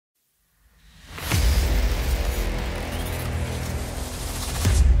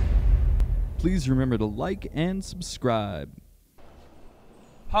Please remember to like and subscribe.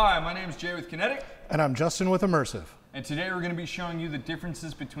 Hi, my name is Jay with Kinetic. And I'm Justin with Immersive. And today we're going to be showing you the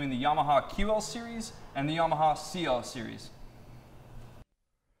differences between the Yamaha QL series and the Yamaha CL series.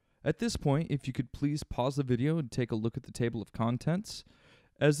 At this point, if you could please pause the video and take a look at the table of contents.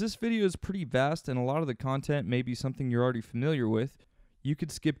 As this video is pretty vast and a lot of the content may be something you're already familiar with, you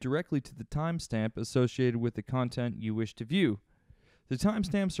could skip directly to the timestamp associated with the content you wish to view. The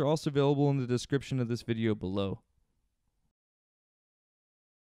timestamps are also available in the description of this video below.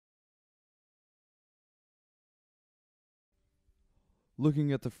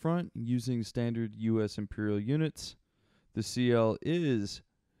 Looking at the front, using standard US Imperial units, the CL is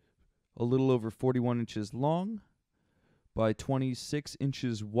a little over 41 inches long by 26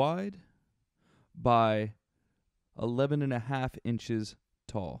 inches wide by 11.5 inches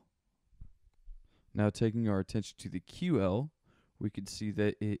tall. Now taking our attention to the QL, we can see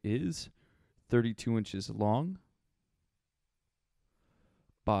that it is 32 inches long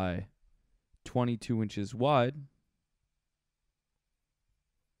by 22 inches wide,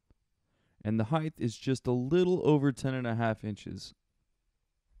 and the height is just a little over 10.5 inches.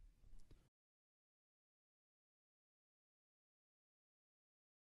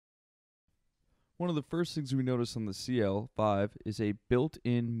 One of the first things we notice on the CL5 is a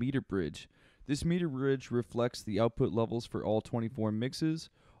built-in meter bridge. This meter bridge reflects the output levels for all 24 mixes,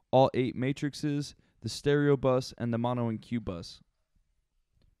 all 8 matrices, the stereo bus, and the mono and Q bus.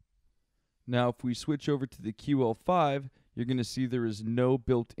 Now if we switch over to the QL5, you're going to see there is no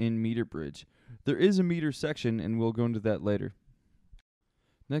built-in meter bridge. There is a meter section, and we'll go into that later.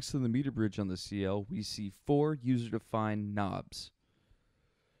 Next to the meter bridge on the CL, we see 4 user-defined knobs.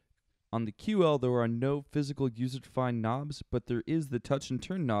 On the QL, there are no physical user-defined knobs, but there is the touch and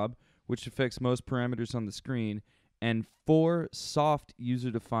turn knob, which affects most parameters on the screen, and 4 soft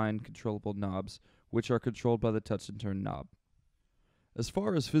user-defined controllable knobs, which are controlled by the touch and turn knob. As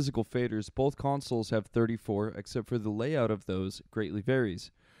far as physical faders, both consoles have 34, except for the layout of those greatly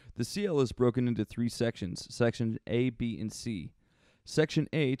varies. The CL is broken into 3 sections, Section A, B, and C. Section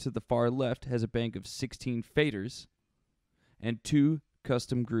A, to the far left, has a bank of 16 faders and 2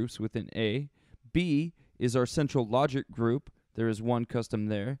 custom groups within A. B is our central logic group. There is 1 custom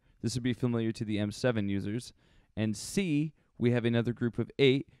there. This would be familiar to the M7 users. And C, we have another group of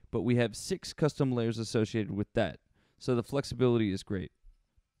 8, but we have 6 custom layers associated with that. So the flexibility is great.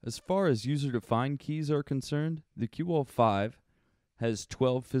 As far as user-defined keys are concerned, the QL5 has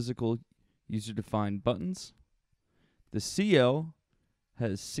 12 physical user-defined buttons. The CL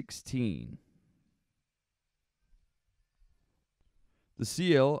has 16. The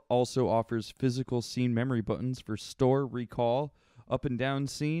CL also offers physical scene memory buttons for store, recall, up and down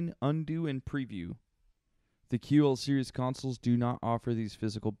scene, undo, and preview. The QL series consoles do not offer these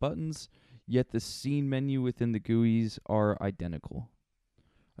physical buttons, yet the scene menu within the GUIs are identical.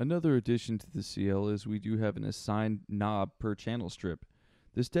 Another addition to the CL is we do have an assigned knob per channel strip.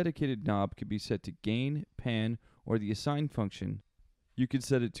 This dedicated knob can be set to gain, pan, or the assign function. You can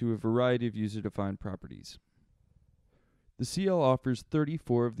set it to a variety of user-defined properties. The CL offers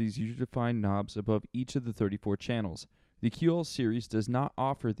 34 of these user-defined knobs above each of the 34 channels. The QL series does not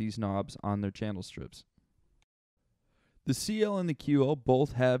offer these knobs on their channel strips. The CL and the QL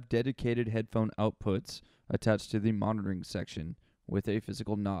both have dedicated headphone outputs attached to the monitoring section with a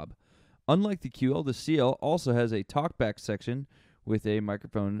physical knob. Unlike the QL, the CL also has a talkback section with a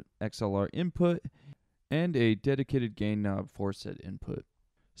microphone XLR input and a dedicated gain knob for said input.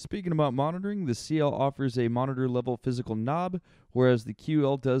 Speaking about monitoring, the CL offers a monitor level physical knob, whereas the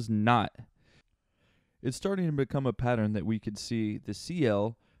QL does not. It's starting to become a pattern that we could see the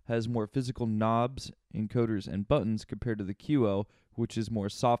CL has more physical knobs, encoders, and buttons compared to the QL, which is more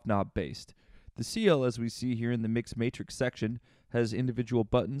soft knob based. The CL, as we see here in the mix matrix section, has individual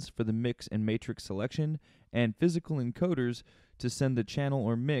buttons for the mix and matrix selection, and physical encoders to send the channel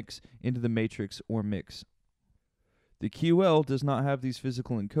or mix into the matrix or mix. The QL does not have these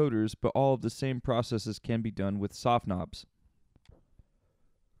physical encoders, but all of the same processes can be done with soft knobs.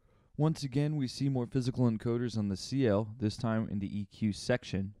 Once again, we see more physical encoders on the CL, this time in the EQ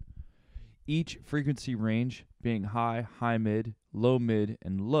section. Each frequency range, being high, high-mid, low-mid,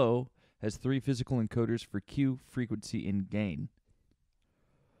 and low, has 3 physical encoders for Q, frequency, and gain.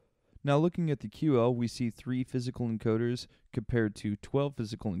 Now looking at the QL, we see 3 physical encoders compared to 12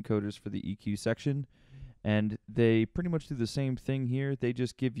 physical encoders for the EQ section, and they pretty much do the same thing here. They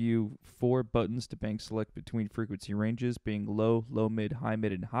just give you 4 buttons to bank select between frequency ranges, being low, low, mid,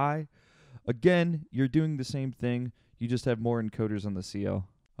 and high. Again, you're doing the same thing, you just have more encoders on the CL.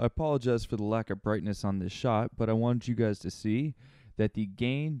 I apologize for the lack of brightness on this shot, but I wanted you guys to see that the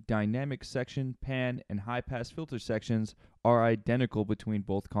gain, dynamic section, pan, and high-pass filter sections are identical between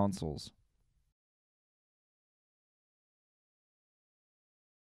both consoles.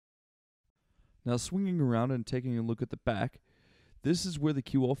 Now swinging around and taking a look at the back, this is where the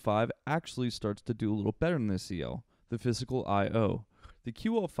QL5 actually starts to do a little better than the CL, the physical I/O. The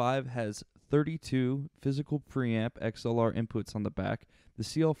QL5 has 32 physical preamp XLR inputs on the back. The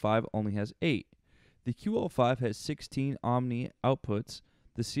CL5 only has 8. The QL5 has 16 Omni outputs.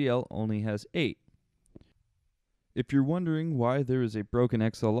 The CL only has 8. If you're wondering why there is a broken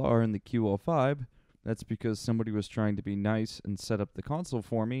XLR in the QL5, that's because somebody was trying to be nice and set up the console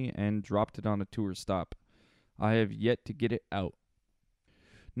for me and dropped it on a tour stop. I have yet to get it out.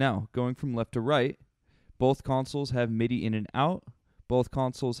 Now, going from left to right, both consoles have MIDI in and out. Both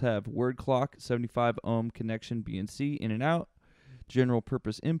consoles have word clock, 75 ohm connection BNC in and out, general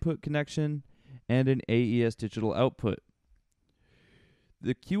purpose input connection, and an AES digital output.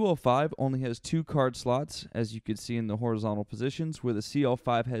 The QL5 only has 2 card slots, as you can see in the horizontal positions, where the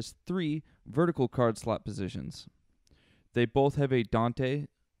CL5 has 3 vertical card slot positions. They both have a Dante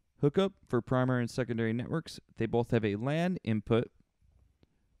hookup for primary and secondary networks. They both have a LAN input.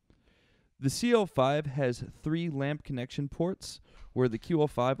 The CL5 has 3 lamp connection ports, where the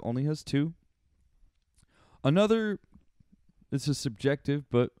QL5 only has 2. Another, this is subjective,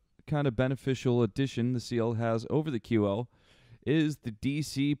 but kind of beneficial addition the CL has over the QL is the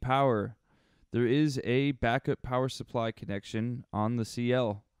DC power. There is a backup power supply connection on the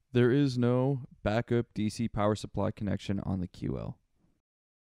CL. There is no backup DC power supply connection on the QL.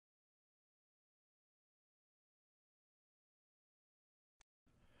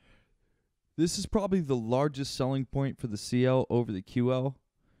 This is probably the largest selling point for the CL over the QL.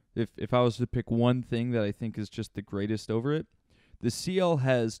 If I was to pick one thing that I think is just the greatest over it, the CL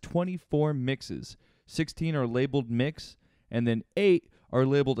has 24 mixes. 16 are labeled mix, and then 8 are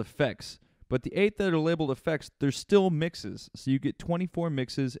labeled effects. But the 8 that are labeled effects, they're still mixes. So you get 24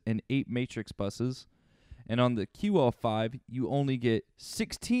 mixes and 8 matrix buses. And on the QL5, you only get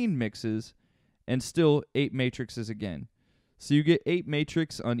 16 mixes and still 8 matrices again. So you get 8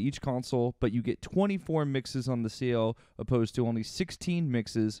 matrix on each console, but you get 24 mixes on the CL opposed to only 16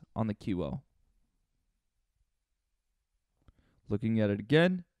 mixes on the QL. Looking at it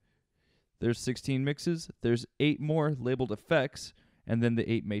again, there's 16 mixes, there's 8 more labeled effects, and then the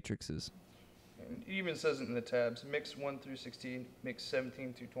 8 matrices. And it even says it in the tabs, mix 1 through 16, mix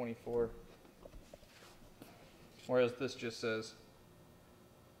 17 through 24. Whereas this just says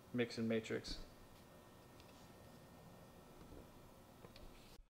mix and matrix.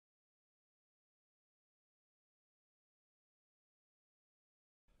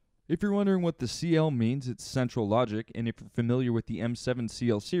 If you're wondering what the CL means, it's central logic, and if you're familiar with the M7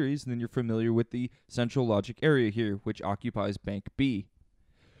 CL series, then you're familiar with the central logic area here, which occupies bank B.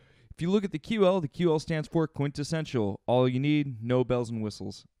 If you look at the QL stands for Quintessential. All you need, no bells and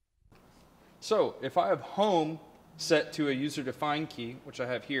whistles. So if I have home set to a user-defined key, which I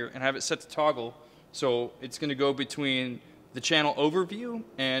have here, and have it set to toggle, so it's going to go between the channel overview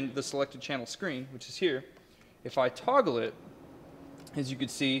and the selected channel screen, which is here. If I toggle it, as you can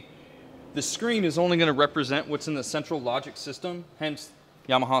see, the screen is only going to represent what's in the central logic system, hence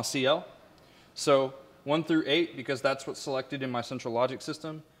Yamaha CL. So 1 through 8, because that's what's selected in my central logic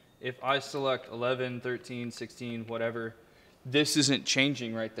system. If I select 11, 13, 16, whatever, this isn't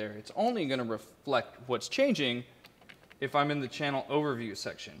changing right there. It's only going to reflect what's changing if I'm in the channel overview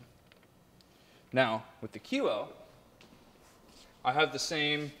section. Now, with the QL, I have the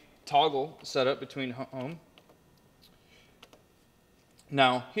same toggle set up between home.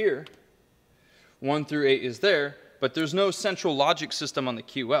 Now here, 1 through 8 is there, but there's no central logic system on the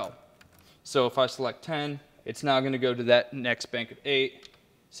QL. So if I select 10, it's now going to go to that next bank of 8,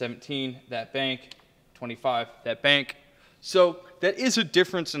 17, that bank, 25, that bank. So that is a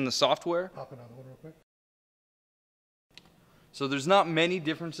difference in the software. Pop another one real quick. So there's not many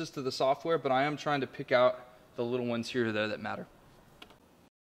differences to the software, but I am trying to pick out the little ones here or there that matter.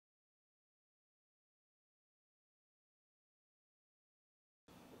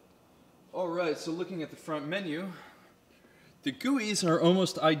 Alright, so looking at the front menu, the GUIs are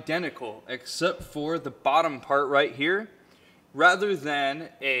almost identical except for the bottom part right here. Rather than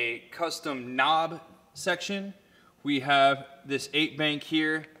a custom knob section, we have this 8 bank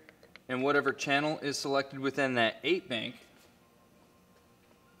here and whatever channel is selected within that 8 bank.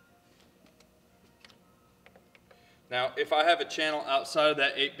 Now, if I have a channel outside of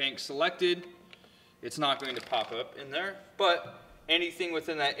that 8 bank selected, it's not going to pop up in there, but anything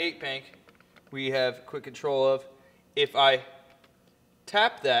within that 8 bank, we have quick control of. If I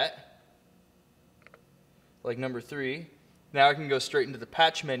tap that, like number 3, Now I can go straight into the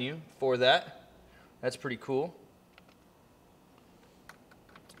patch menu for that. That's pretty cool.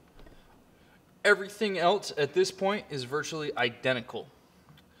 Everything else at this point is virtually identical.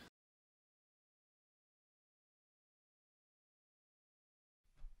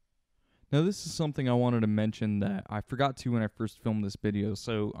 Now this is something I wanted to mention that I forgot to when I first filmed this video,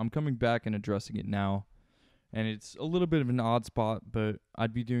 so I'm coming back and addressing it now. And it's a little bit of an odd spot, but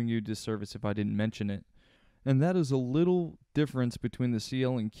I'd be doing you a disservice if I didn't mention it. And that is a little difference between the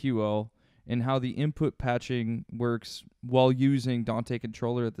CL and QL and how the input patching works while using Dante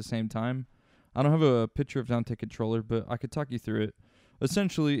controller at the same time. I don't have a picture of Dante controller, but I could talk you through it.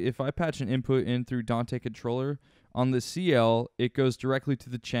 Essentially, if I patch an input in through Dante controller, on the CL, it goes directly to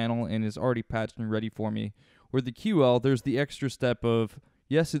the channel and is already patched and ready for me. Where the QL, there's the extra step of,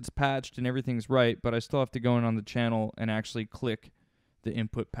 yes, it's patched and everything's right, but I still have to go in on the channel and actually click the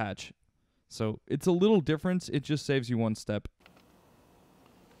input patch. So it's a little difference, it just saves you one step.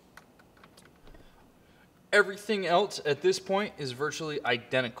 Everything else at this point is virtually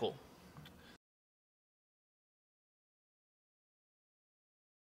identical.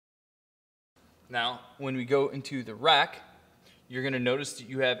 Now, when we go into the rack, you're going to notice that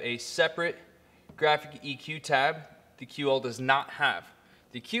you have a separate graphic EQ tab the QL does not have.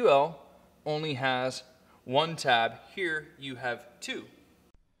 The QL only has one tab. Here you have two.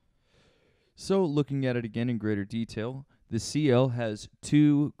 So looking at it again in greater detail, the CL has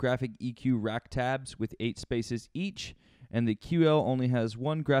two graphic EQ rack tabs with 8 spaces each, and the QL only has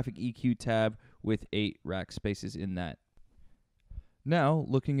one graphic EQ tab with 8 rack spaces in that. Now,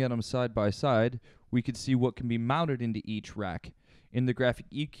 looking at them side by side, we can see what can be mounted into each rack. In the graphic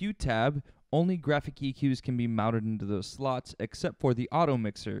EQ tab, only graphic EQs can be mounted into those slots except for the auto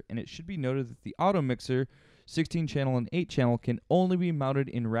mixer, and it should be noted that the auto mixer, 16 channel and 8 channel, can only be mounted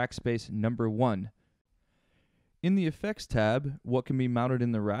in rack space number 1. In the effects tab, what can be mounted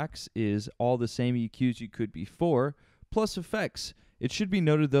in the racks is all the same EQs you could before, plus effects. It should be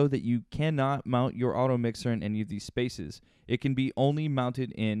noted though that you cannot mount your auto mixer in any of these spaces. It can be only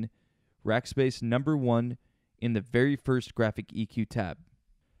mounted in rack space number 1 in the very first graphic EQ tab.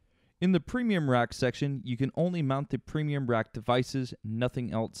 In the premium rack section, you can only mount the premium rack devices,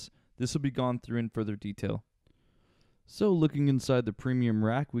 nothing else. This will be gone through in further detail. So looking inside the premium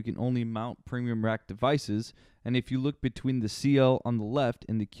rack, we can only mount premium rack devices, and if you look between the CL on the left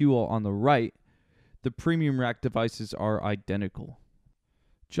and the QL on the right, the premium rack devices are identical.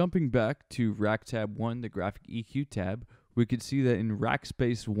 Jumping back to rack tab 1, the graphic EQ tab, we could see that in rack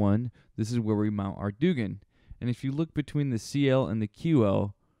space 1, this is where we mount our Dugan. And if you look between the CL and the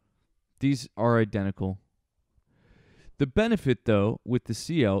QL, these are identical. The benefit though with the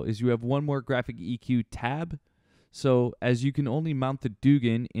CL is you have one more graphic EQ tab. So as you can only mount the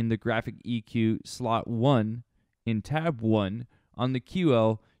Dugan in the graphic EQ slot 1 in tab 1, on the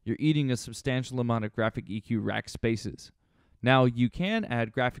QL, you're eating a substantial amount of graphic EQ rack spaces. Now you can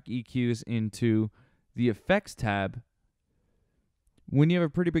add graphic EQs into the effects tab. When you have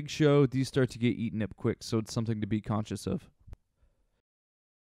a pretty big show, these start to get eaten up quick, so it's something to be conscious of.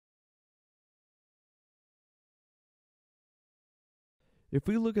 If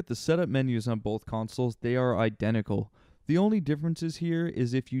we look at the setup menus on both consoles, they are identical. The only differences here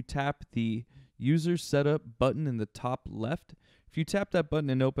is if you tap the user setup button in the top left. If you tap that button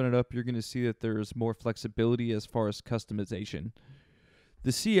and open it up, you're going to see that there is more flexibility as far as customization.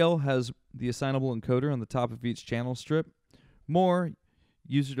 The CL has the assignable encoder on the top of each channel strip, more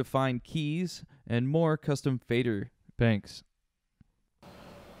user-defined keys, and more custom fader banks.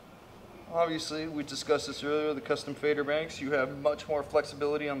 Obviously, we discussed this earlier, the custom fader banks. You have much more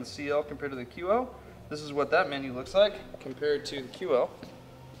flexibility on the CL compared to the QL. This is what that menu looks like compared to the QL.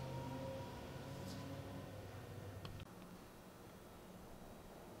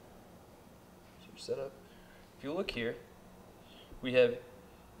 Setup. If you look here, we have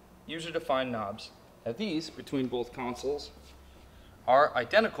user-defined knobs. Now these, between both consoles, are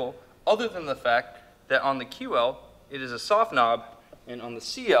identical, other than the fact that on the QL, it is a soft knob, and on the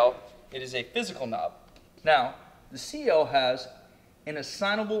CL, it is a physical knob. Now, the CL has an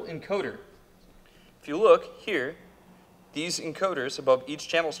assignable encoder. If you look here, these encoders above each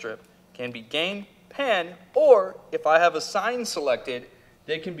channel strip can be gain, pan, or if I have a sign selected,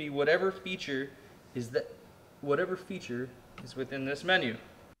 they can be whatever feature is within this menu.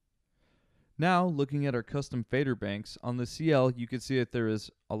 Now, looking at our custom fader banks, on the CL, you can see that there is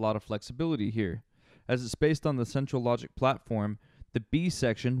a lot of flexibility here. As it's based on the central logic platform, the B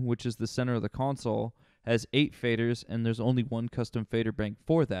section, which is the center of the console, has 8 faders, and there's only one custom fader bank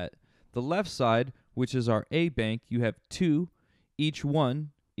for that. The left side, which is our A bank, you have 2, each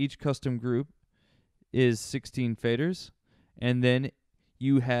custom group is 16 faders. And then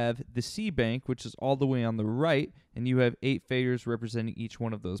you have the C bank, which is all the way on the right, and you have 8 faders representing each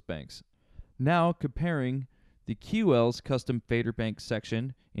one of those banks. Now comparing the QL's custom fader bank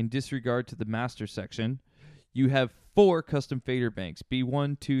section in disregard to the master section, you have 4 custom fader banks,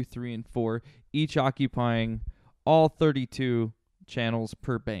 B1, 2, 3, and 4, each occupying all 32 channels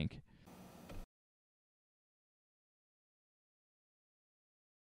per bank.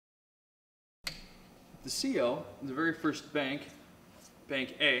 The CL, the very first bank,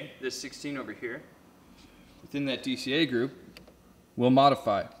 bank A, this 16 over here, within that DCA group, will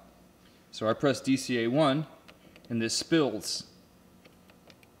modify. So I press DCA 1, and this spills.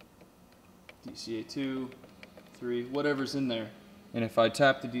 DCA 2, 3, whatever's in there. And if I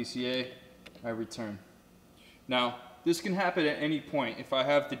tap the DCA, I return. Now, this can happen at any point. If I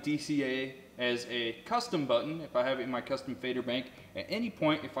have the DCA as a custom button, if I have it in my custom fader bank, at any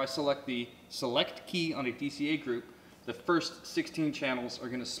point, if I select the select key on a DCA group, the first 16 channels are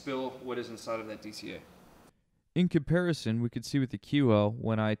going to spill what is inside of that DCA. In comparison, we could see with the QL,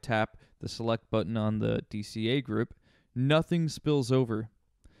 when I tap the select button on the DCA group, nothing spills over.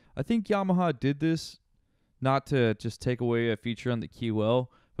 I think Yamaha did this not to just take away a feature on the QL,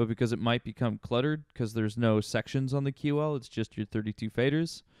 but because it might become cluttered because there's no sections on the QL, it's just your 32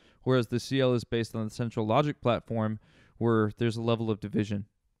 faders, whereas the CL is based on the central logic platform where there's a level of division.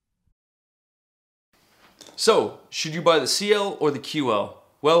 So, should you buy the CL or the QL?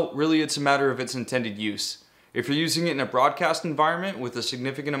 Well, really it's a matter of its intended use. If you're using it in a broadcast environment with a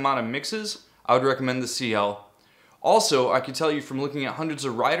significant amount of mixes, I would recommend the CL. Also, I can tell you from looking at hundreds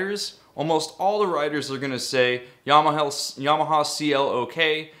of riders, almost all the riders are going to say Yamaha CL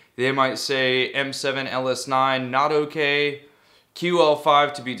okay. They might say M7 LS9 not okay,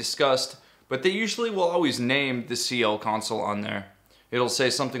 QL5 to be discussed, but they usually will always name the CL console on there. It'll say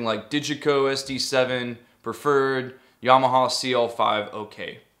something like Digico SD7 preferred, Yamaha CL5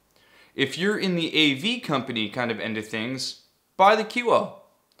 okay. If you're in the AV company kind of end of things, buy the QL.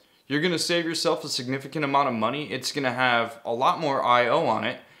 You're going to save yourself a significant amount of money. It's going to have a lot more I/O on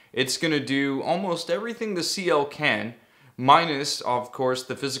it. It's going to do almost everything the CL can, minus, of course,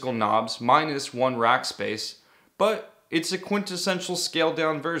 the physical knobs, minus 1 rack space, but it's a quintessential scaled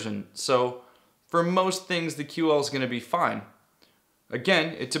down version. So for most things, the QL is going to be fine.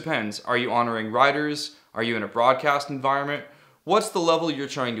 Again, it depends. Are you honoring riders? Are you in a broadcast environment? What's the level you're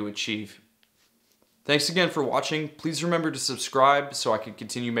trying to achieve? Thanks again for watching. Please remember to subscribe so I can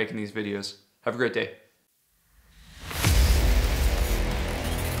continue making these videos. Have a great day.